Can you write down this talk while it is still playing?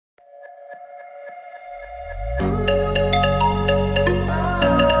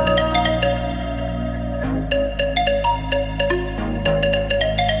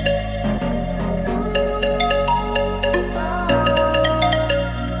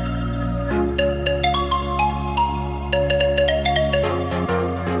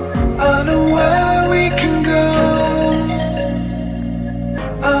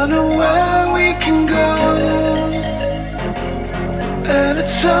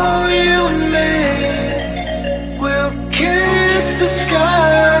so you and me will kiss the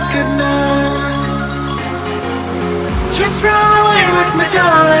sky goodnight. Just run away with me,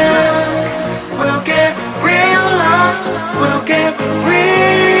 darling. We'll get real lost. We'll get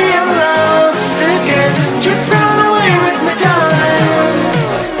real lost again. Just run away with me, darling.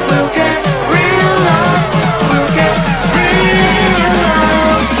 We'll get real lost. We'll get real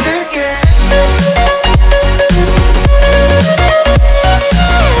lost again.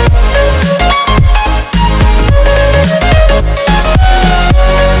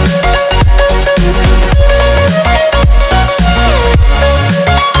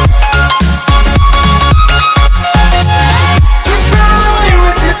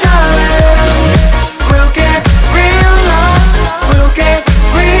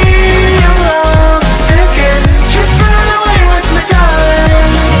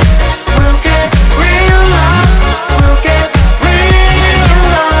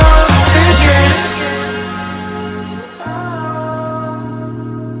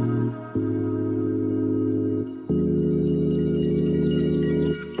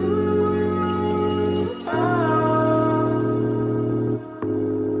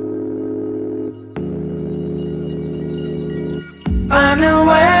 I know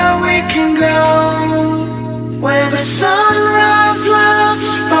where we can go, where the sunrise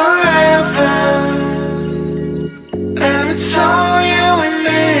lasts forever, and it's all you and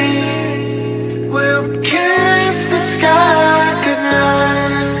me. We'll kiss the sky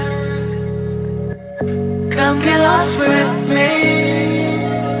goodnight. Come get lost with me.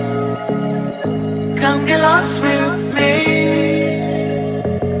 Come get lost with me.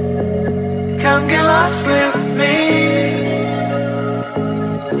 Come get lost with me.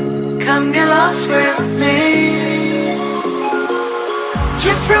 Come get lost with me.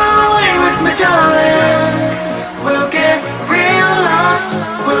 Just run away with me, darling.